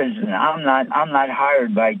 This is I'm not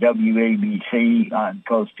hired by WABC on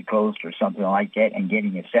Coast to Coast or something like that and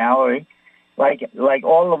getting a salary. Like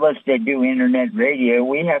all of us that do internet radio,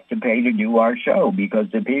 we have to pay to do our show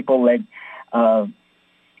because the people that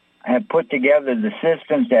have put together the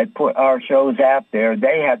systems that put our shows out there,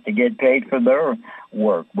 they have to get paid for their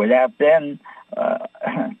work. Without them,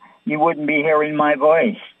 you wouldn't be hearing my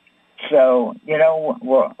voice. So,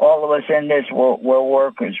 we're, all of us in this, we're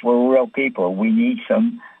workers. We're real people. We need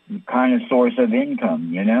some kind of source of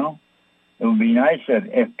income, It would be nice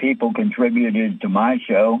if people contributed to my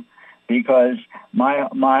show because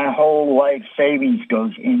my whole life savings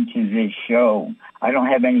goes into this show. I don't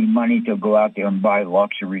have any money to go out there and buy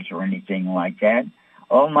luxuries or anything like that.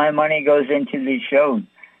 All my money goes into this show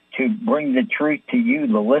to bring the truth to you,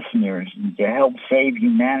 the listeners, and to help save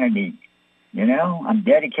humanity. I'm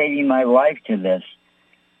dedicating my life to this.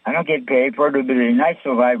 I don't get paid for it. It would be nice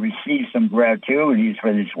if I received some gratuities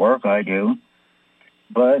for this work I do.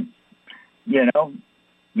 But,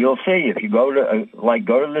 you'll see if you go to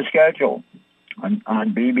the schedule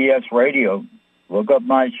on BBS Radio. Look up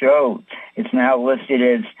my show. It's now listed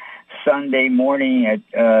as Sunday morning at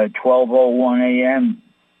 12:01 a.m.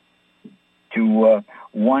 to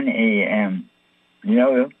 1 a.m.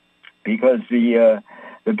 Because the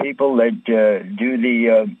people that do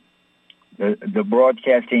the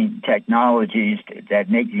broadcasting technologies that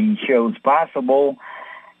make these shows possible,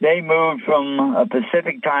 they moved from a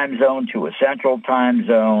Pacific time zone to a Central time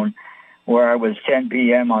zone, where I was 10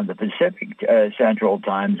 p.m. on the Pacific Central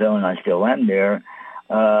time zone. I still am there.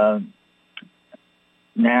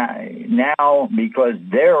 Now, because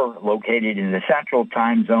they're located in the Central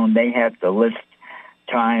time zone, they have to list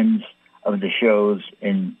times of the shows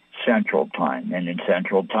in Central time. And in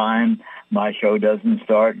Central time, my show doesn't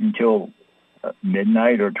start until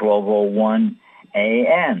midnight or 12:01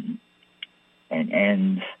 a.m. and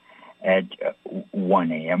ends at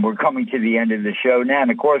 1 a.m. We're coming to the end of the show now.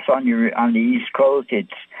 And, of course, on the East Coast,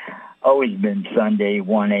 it's always been Sunday,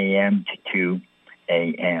 1 a.m. to 2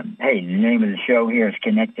 a.m. Hey, the name of the show here is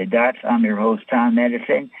Connect the Dots. I'm your host, Tom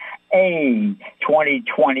Edison, a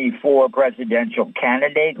 2024 presidential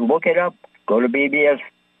candidate. Look it up. Go to BBS.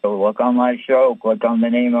 Look on my show. Click on the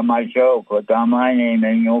name of my show. Click on my name,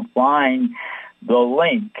 and you'll find the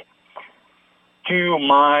link to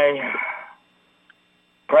my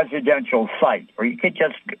presidential site. Or you could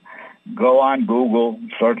just go on Google,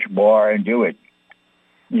 search bar, and do it.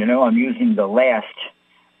 I'm using the last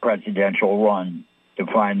presidential run to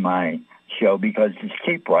find my show because it's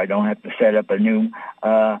cheaper. I don't have to set up a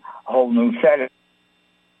whole new setup.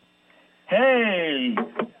 Hey,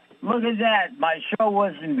 look at that. My show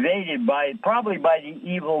was invaded probably by the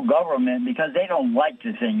evil government because they don't like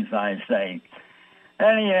the things I say.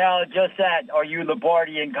 Anyhow, just that. Are you the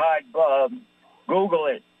party in kind? Google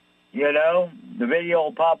it. The video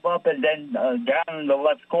will pop up, and then down in the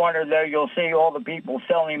left corner there, you'll see all the people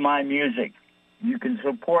selling my music. You can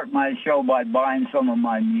support my show by buying some of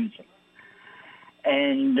my music.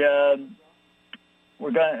 And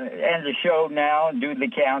we're going to end the show now, do the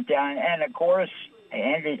countdown. And, of course,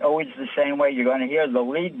 and it's always the same way, you're going to hear the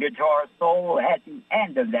lead guitar solo at the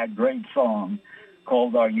end of that great song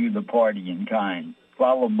called Are You the Party in Kind,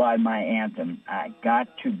 followed by my anthem, I Got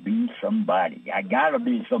to Be Somebody. I got to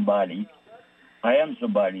be somebody. I am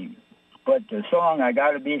somebody. But the song, I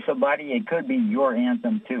Gotta Be Somebody, it could be your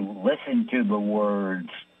anthem, too. Listen to the words.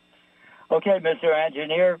 Okay, Mr.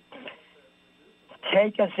 Engineer,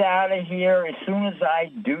 take us out of here as soon as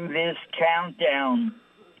I do this countdown.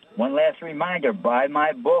 One last reminder, buy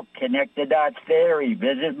my book, Connect the Dots Theory.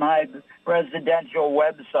 Visit my presidential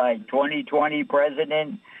website, 2020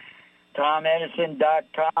 President,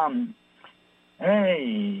 TomEdison.com.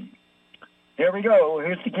 Hey. Here we go.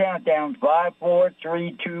 Here's the countdown. 5, 4,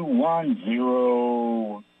 3, 2, 1,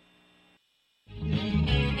 0.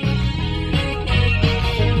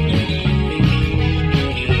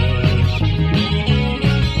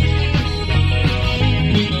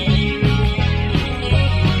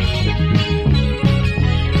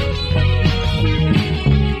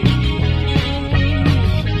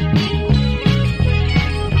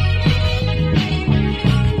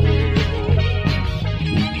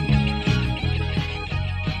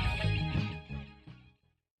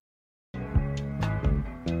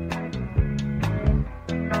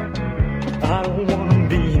 I don't wanna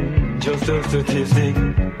be just a statistic.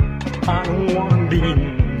 I don't wanna be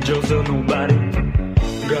just a nobody.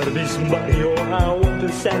 Gotta be somebody or I won't be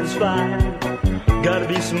satisfied. Gotta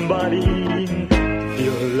be somebody,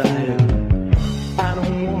 feel alive. I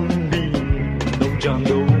don't wanna be no John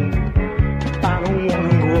Doe. I don't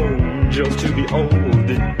wanna grow just to be old.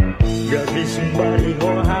 Gotta be somebody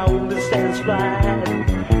or I won't be satisfied.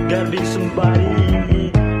 Gotta be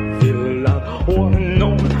somebody, feel alive. Wanna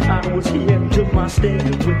know I was here, took my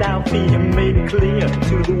stand without fear, made it clear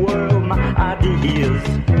to the world my ideas.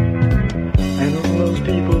 And all those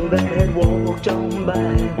people that had walked on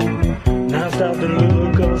by now stop and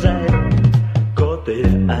look, cause I caught their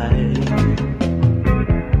eye.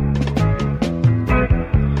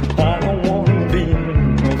 I don't wanna be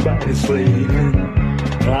nobody's slave.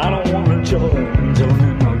 I don't wanna join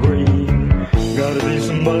in my grave. Gotta be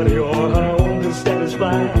somebody or I won't be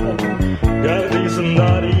satisfied. Gotta be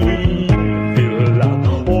somebody, feel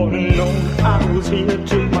alive. Wanna know I was here,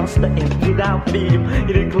 took my stand without fear,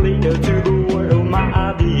 made it clear to the world my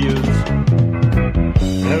ideas.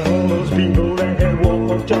 And all those people that had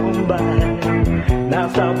walked on by now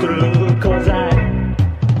stop to look, cause I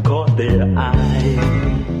caught their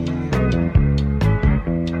eye.